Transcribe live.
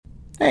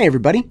Hey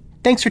everybody,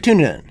 thanks for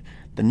tuning in.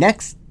 The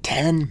next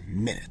 10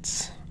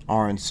 minutes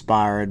are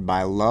inspired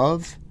by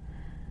love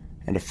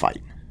and a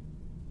fight.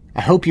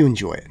 I hope you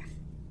enjoy it.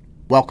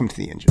 Welcome to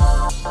the engine.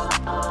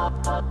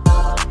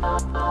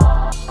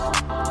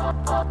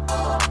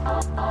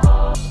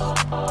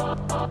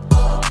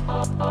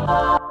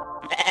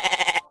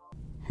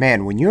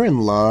 Man, when you're in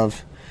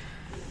love,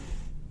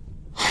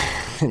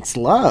 it's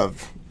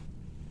love.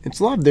 It's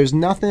love. There's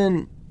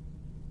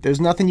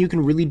nothing you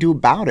can really do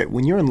about it.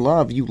 When you're in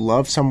love, you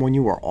love someone,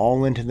 you are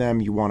all into them,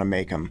 you want to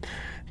make them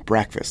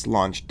breakfast,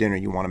 lunch, dinner,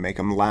 you want to make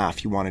them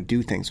laugh, you want to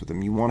do things with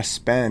them, you want to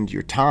spend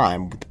your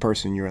time with the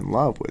person you're in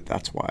love with.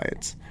 That's why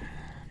it's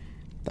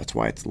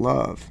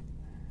love.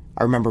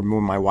 I remember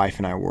when my wife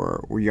and I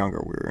were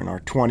younger, we were in our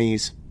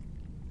 20s,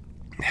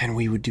 and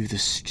we would do the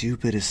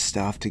stupidest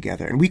stuff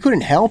together, and we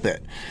couldn't help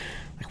it.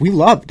 We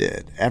loved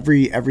it.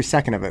 Every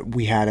second of it.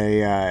 We had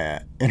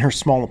in her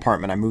small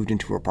apartment, I moved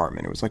into her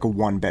apartment. It was like a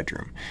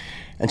 1-bedroom.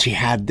 And she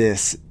had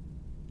this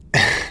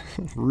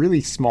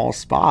really small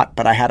spot,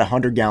 but I had a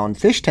 100-gallon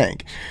fish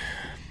tank.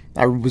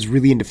 I was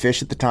really into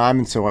fish at the time.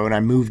 And so when I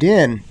moved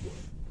in,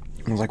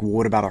 I was like, well,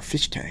 what about our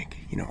fish tank?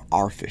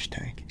 Our fish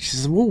tank. She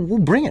says, well, we'll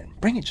bring it.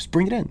 Just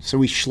bring it in. So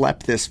we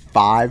schlepped this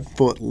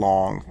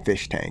 5-foot-long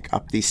fish tank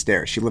up these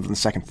stairs. She lived on the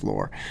second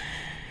floor.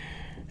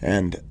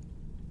 And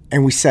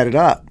we set it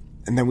up.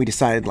 And then we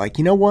decided,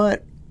 you know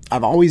what?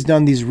 I've always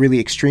done these really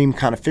extreme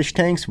kind of fish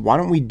tanks. Why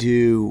don't we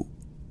do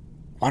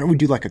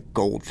like a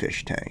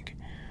goldfish tank?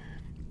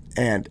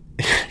 And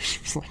she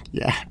was like,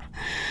 yeah.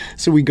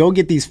 So we go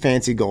get these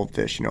fancy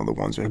goldfish, the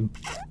ones with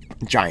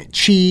giant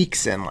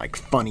cheeks and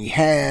funny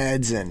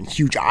heads and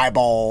huge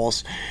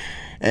eyeballs,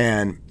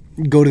 and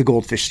go to the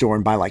goldfish store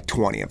and buy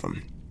 20 of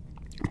them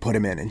and put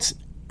them in. And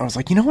I was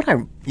like, you know what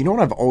I've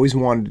always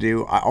wanted to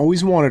do? I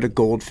always wanted a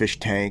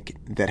goldfish tank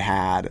that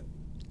had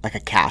a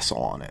castle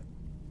on it.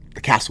 The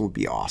castle would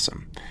be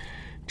awesome.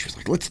 She was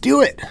like, let's do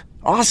it.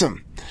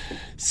 Awesome.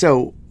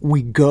 So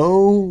we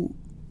go,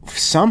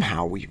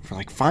 somehow we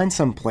find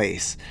some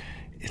place.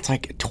 It's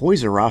like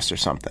Toys R Us or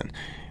something.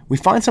 We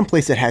find some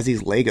place that has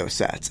these Lego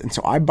sets. And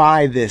so I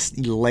buy this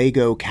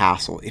Lego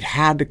castle. It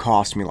had to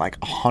cost me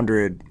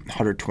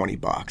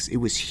 $120. It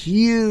was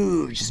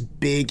huge, this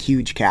big,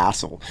 huge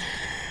castle.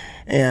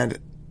 And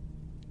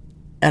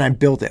I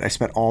built it. I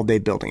spent all day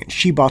building it.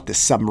 She bought this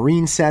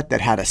submarine set that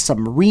had a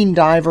submarine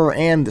diver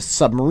and the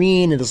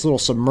submarine and this little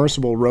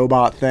submersible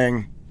robot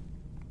thing.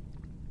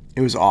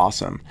 It was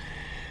awesome.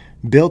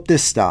 Built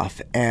this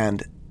stuff,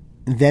 and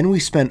then we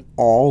spent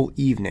all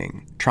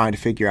evening trying to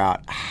figure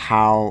out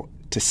how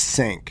to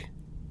sink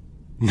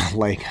the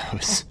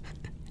Legos.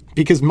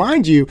 Because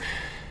mind you,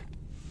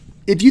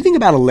 if you think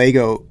about a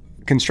Lego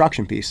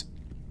construction piece,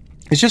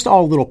 it's just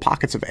all little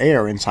pockets of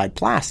air inside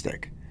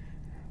plastic.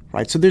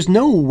 Right, so there's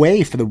no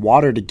way for the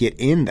water to get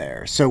in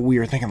there. So we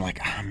were thinking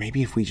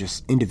maybe if we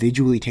just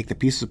individually take the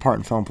pieces apart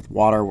and fill them with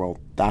water, well,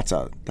 that's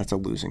a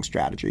losing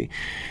strategy.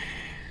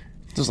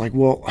 So it's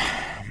well,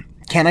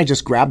 can't I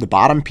just grab the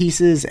bottom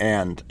pieces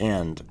and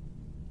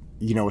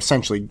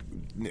essentially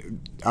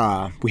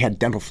we had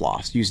dental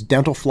floss. Use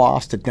dental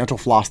floss to dental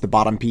floss the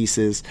bottom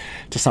pieces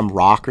to some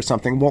rock or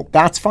something. Well,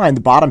 that's fine.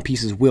 The bottom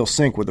pieces will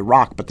sink with the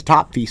rock, but the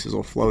top pieces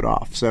will float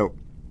off. So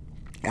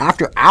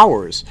after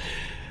hours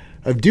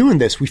of doing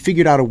this, we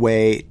figured out a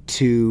way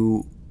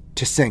to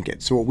sink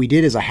it. So what we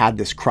did is I had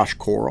this crushed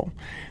coral.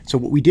 So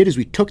what we did is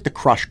we took the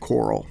crushed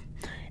coral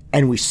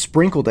and we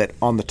sprinkled it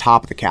on the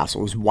top of the castle.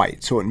 It was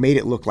white, so it made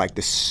it look like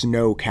this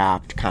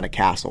snow-capped kind of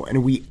castle.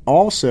 And we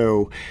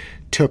also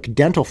took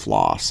dental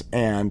floss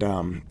and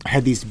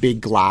had these big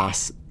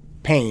glass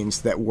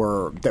panes that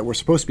were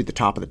supposed to be the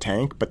top of the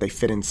tank, but they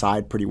fit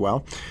inside pretty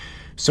well.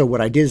 So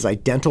what I did is I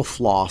dental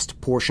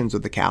flossed portions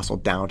of the castle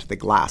down to the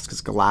glass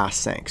because glass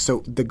sank.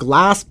 So the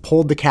glass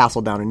pulled the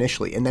castle down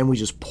initially, and then we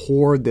just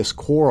poured this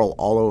coral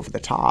all over the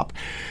top.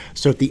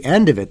 So at the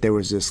end of it, there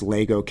was this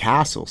Lego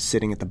castle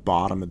sitting at the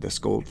bottom of this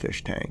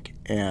goldfish tank,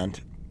 and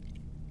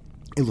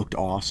it looked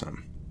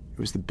awesome. It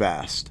was the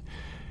best.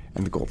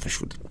 And the goldfish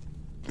would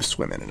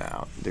swim in and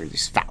out. There were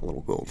these fat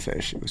little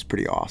goldfish. It was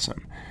pretty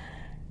awesome.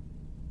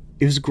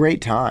 It was a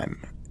great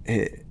time.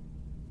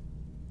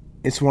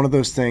 It's one of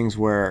those things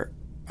where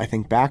I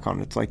think back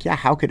on it, it's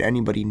how could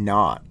anybody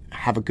not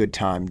have a good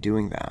time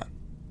doing that?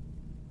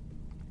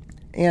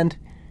 And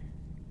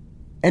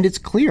it's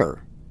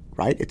clear,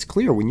 right? It's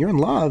clear when you're in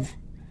love,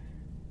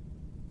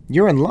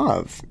 you're in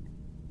love.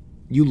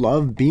 You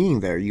love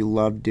being there. You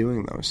love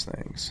doing those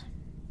things.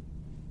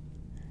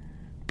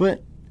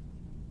 But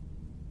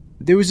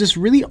there was this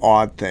really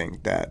odd thing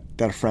that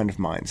a friend of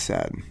mine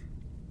said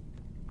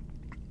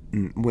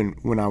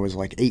when I was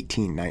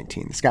 18,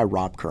 19. This guy,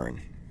 Rob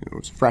Curran, who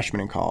was a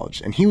freshman in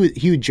college, and he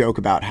would joke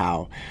about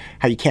how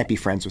you can't be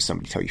friends with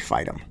somebody until you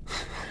fight them.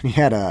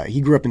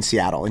 He grew up in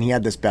Seattle, and he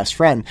had this best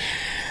friend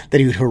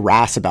that he would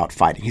harass about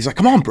fighting. He's like,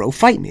 come on, bro,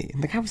 fight me.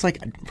 And the guy was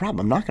like, Rob,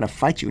 I'm not going to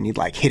fight you. And he'd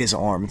hit his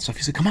arm and stuff.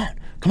 He's like,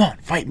 come on,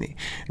 fight me.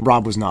 And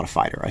Rob was not a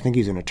fighter. I think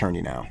he's an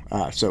attorney now.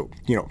 So,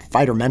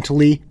 fighter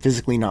mentally,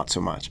 physically, not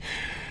so much.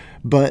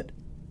 But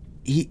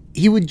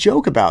he would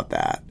joke about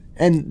that.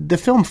 And the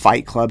film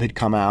Fight Club had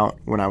come out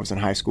when I was in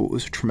high school. It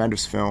was a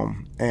tremendous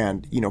film.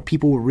 And,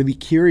 people were really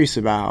curious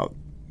about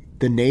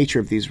the nature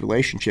of these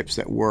relationships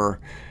that were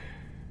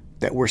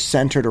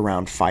centered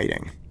around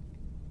fighting,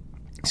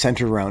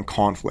 centered around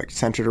conflict,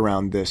 centered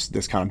around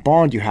this kind of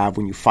bond you have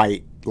when you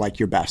fight like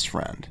your best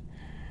friend.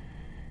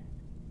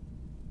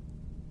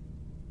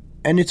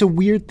 And it's a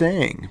weird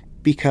thing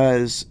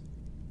because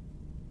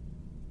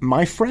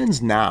my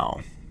friends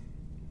now,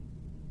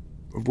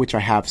 of which I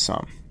have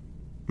some,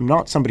 I'm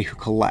not somebody who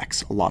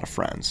collects a lot of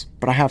friends,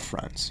 but I have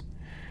friends.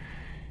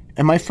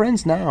 And my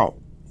friends now,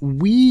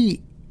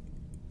 we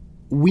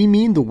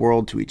mean the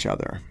world to each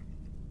other.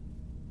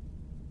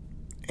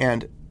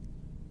 And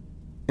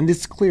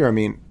it's clear,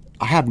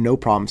 I have no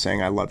problem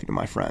saying I love you to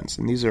my friends.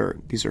 And these are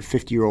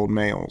 50-year-old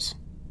males.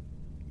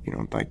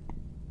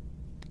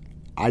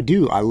 I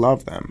do. I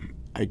love them.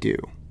 I do.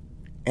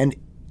 And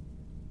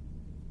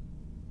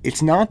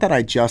it's not that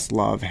I just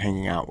love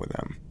hanging out with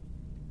them.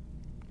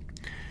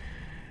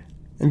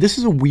 And this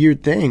is a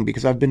weird thing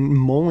because I've been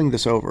mulling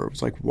this over.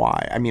 It's like,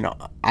 why?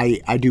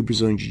 I do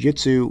Brazilian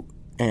Jiu-Jitsu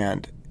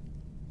and,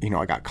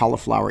 I got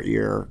cauliflower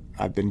ear.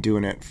 I've been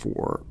doing it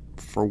for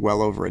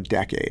well over a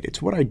decade.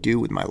 It's what I do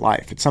with my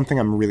life. It's something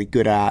I'm really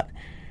good at,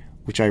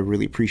 which I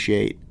really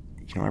appreciate.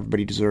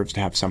 Everybody deserves to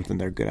have something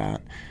they're good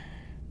at.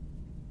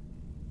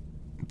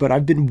 But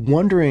I've been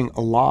wondering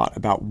a lot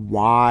about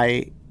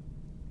why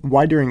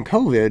during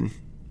COVID,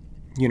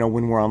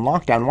 when we're on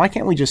lockdown, why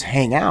can't we just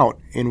hang out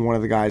in one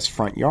of the guys'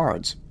 front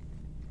yards?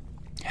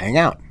 Hang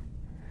out.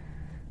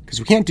 Because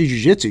we can't do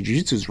jiu-jitsu.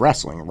 Jiu-jitsu is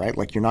wrestling, right?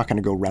 Like, you're not going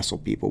to go wrestle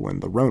people when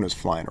the Rona's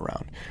flying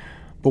around.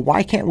 But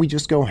why can't we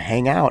just go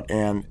hang out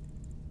and,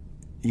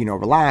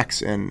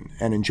 relax and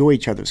enjoy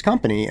each other's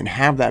company and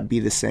have that be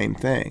the same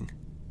thing?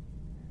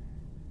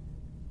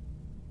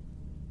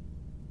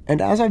 And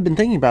as I've been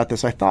thinking about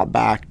this, I thought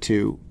back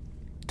to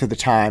the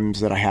times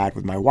that I had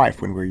with my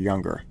wife when we were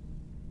younger.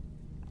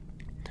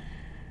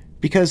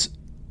 Because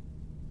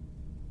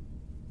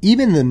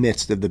even in the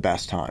midst of the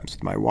best times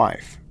with my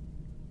wife,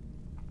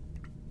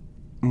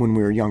 when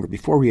we were younger,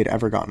 before we had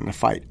ever gotten in a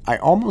fight, I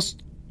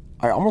almost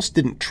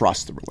didn't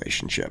trust the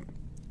relationship.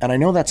 And I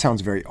know that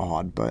sounds very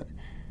odd, but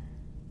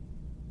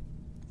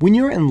when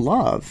you're in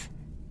love,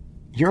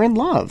 you're in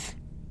love.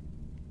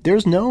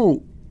 There's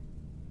no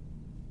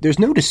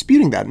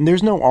disputing that, and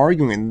there's no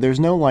arguing. There's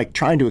no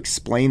trying to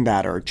explain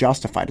that or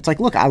justify it. It's like,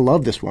 look, I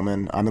love this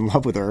woman. I'm in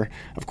love with her.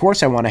 Of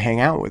course I want to hang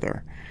out with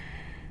her.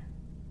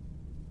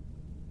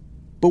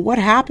 But what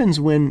happens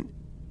when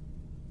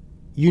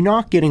you're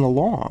not getting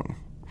along,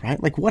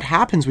 right? Like, what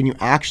happens when you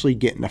actually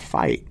get in a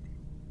fight?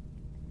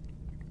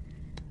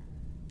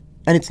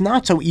 And it's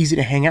not so easy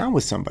to hang out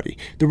with somebody.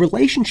 The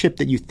relationship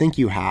that you think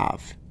you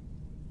have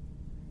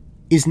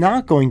is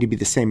not going to be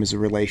the same as a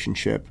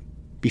relationship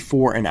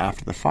before and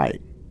after the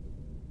fight.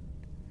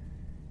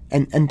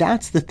 And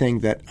that's the thing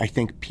that I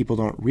think people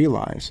don't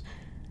realize,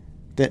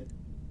 that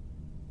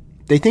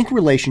they think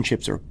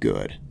relationships are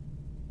good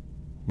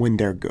when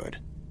they're good.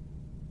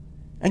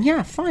 And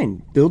yeah,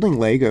 fine, building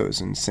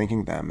Legos and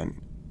sinking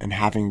them and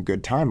having a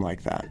good time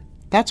like that,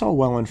 that's all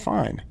well and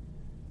fine.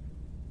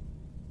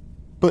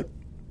 But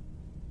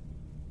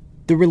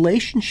the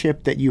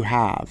relationship that you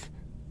have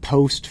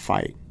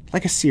post-fight,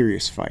 like a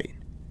serious fight,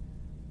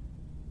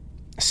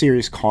 a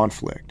serious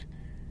conflict,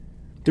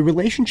 the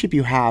relationship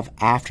you have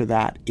after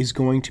that is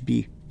going to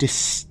be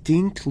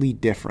distinctly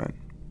different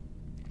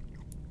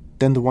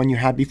than the one you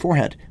had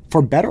beforehand,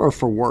 for better or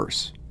for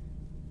worse.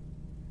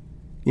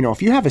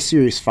 If you have a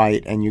serious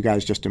fight and you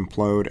guys just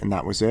implode and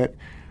that was it,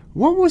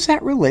 what was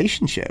that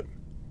relationship?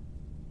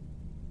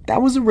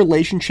 That was a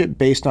relationship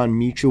based on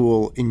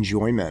mutual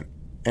enjoyment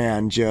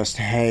and just,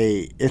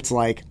 hey, it's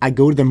like I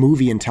go to the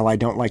movie until I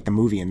don't like the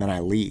movie and then I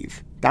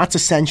leave. That's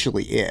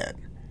essentially it.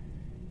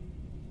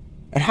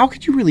 And how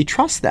could you really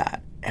trust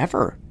that,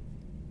 ever?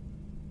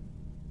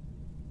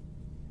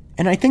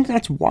 And I think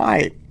that's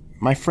why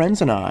my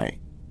friends and I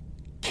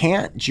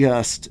can't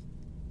just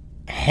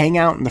hang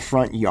out in the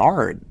front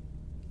yard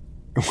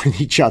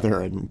with each other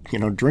and,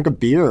 drink a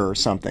beer or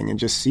something and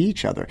just see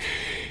each other.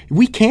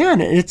 We can,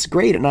 and it's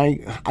great. And I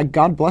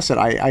God bless it.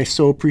 I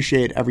so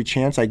appreciate every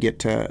chance I get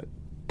to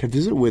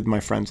visit with my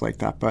friends like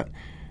that. But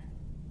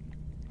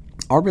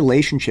our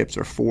relationships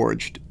are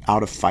forged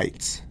out of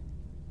fights.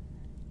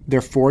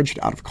 They're forged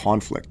out of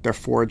conflict. They're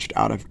forged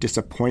out of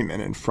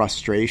disappointment and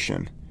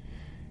frustration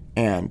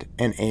and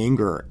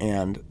anger.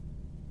 And,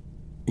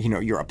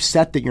 you're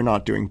upset that you're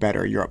not doing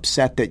better. You're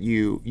upset that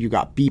you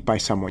got beat by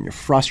someone. You're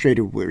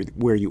frustrated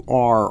where you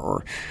are,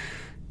 or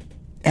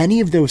any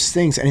of those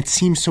things. And it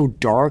seems so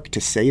dark to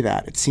say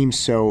that. It seems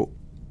so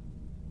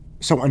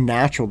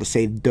unnatural to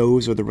say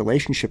those are the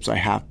relationships I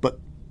have. But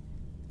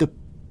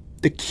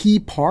the key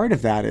part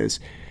of that is,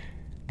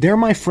 they're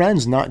my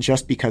friends not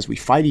just because we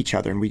fight each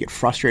other and we get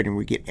frustrated and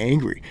we get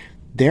angry.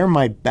 They're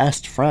my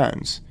best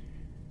friends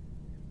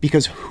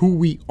because who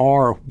we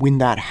are when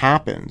that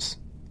happens.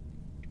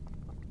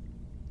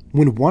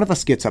 When one of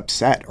us gets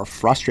upset or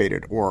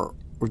frustrated or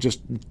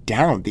just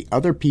down, the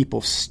other people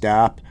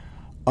step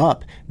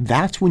up,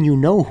 that's when you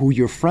know who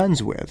you're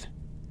friends with.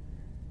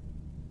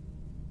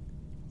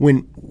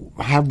 When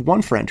I have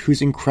one friend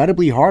who's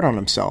incredibly hard on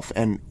himself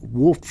and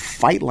we'll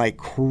fight like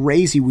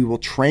crazy. We will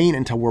train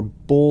until we're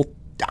both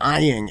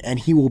dying, and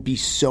he will be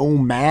so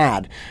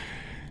mad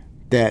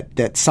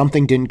that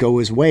something didn't go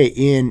his way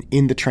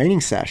in the training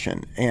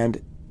session.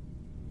 And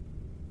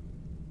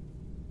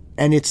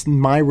it's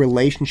my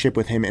relationship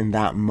with him in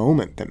that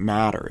moment that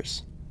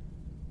matters.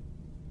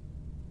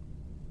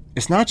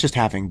 It's not just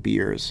having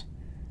beers.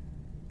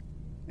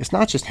 It's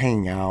not just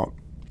hanging out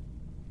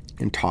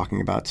and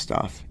talking about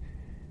stuff.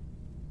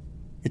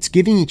 It's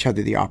giving each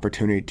other the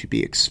opportunity to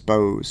be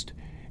exposed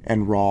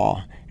and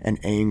raw and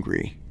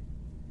angry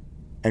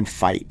and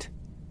fight.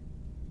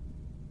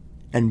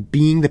 And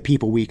being the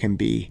people we can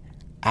be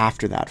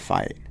after that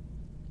fight.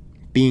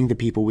 Being the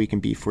people we can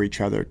be for each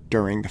other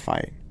during the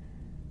fight.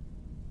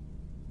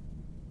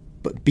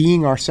 But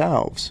being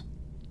ourselves.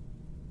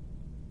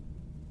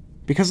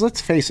 Because let's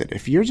face it,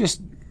 if you're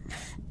just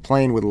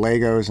playing with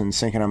Legos and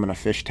sinking them in a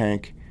fish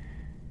tank,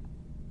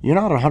 you're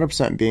not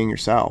 100% being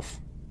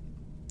yourself.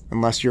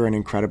 Unless you're an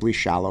incredibly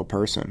shallow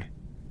person.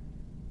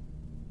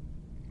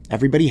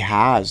 Everybody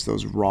has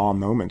those raw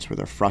moments where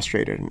they're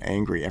frustrated and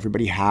angry.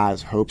 Everybody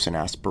has hopes and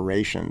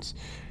aspirations.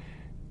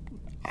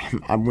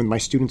 I'm with my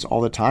students all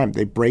the time.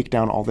 They break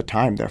down all the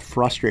time. They're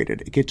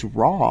frustrated. It gets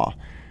raw.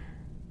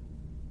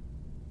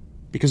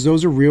 Because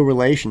those are real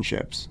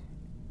relationships.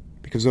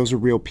 Because those are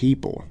real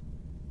people.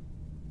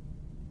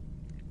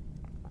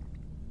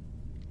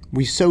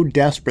 We so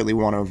desperately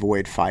want to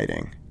avoid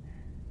fighting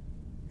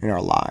in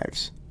our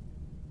lives.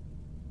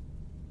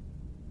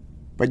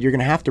 But you're going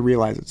to have to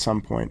realize at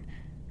some point,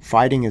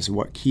 fighting is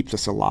what keeps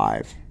us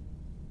alive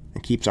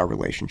and keeps our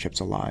relationships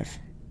alive.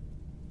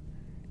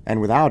 And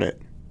without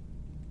it,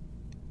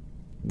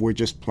 we're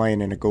just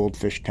playing in a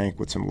goldfish tank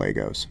with some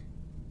Legos.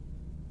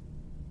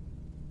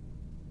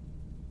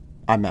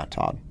 I'm Matt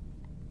Todd,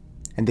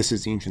 and this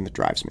is the engine that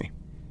drives me.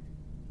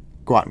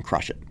 Go out and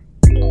crush it.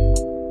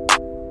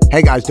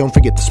 Hey guys, don't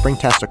forget the spring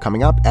tests are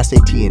coming up,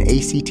 SAT and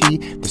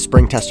ACT. The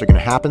spring tests are going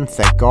to happen,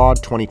 thank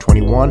God,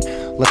 2021.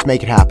 Let's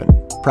make it happen.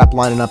 Prep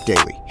lining up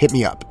daily. Hit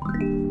me up.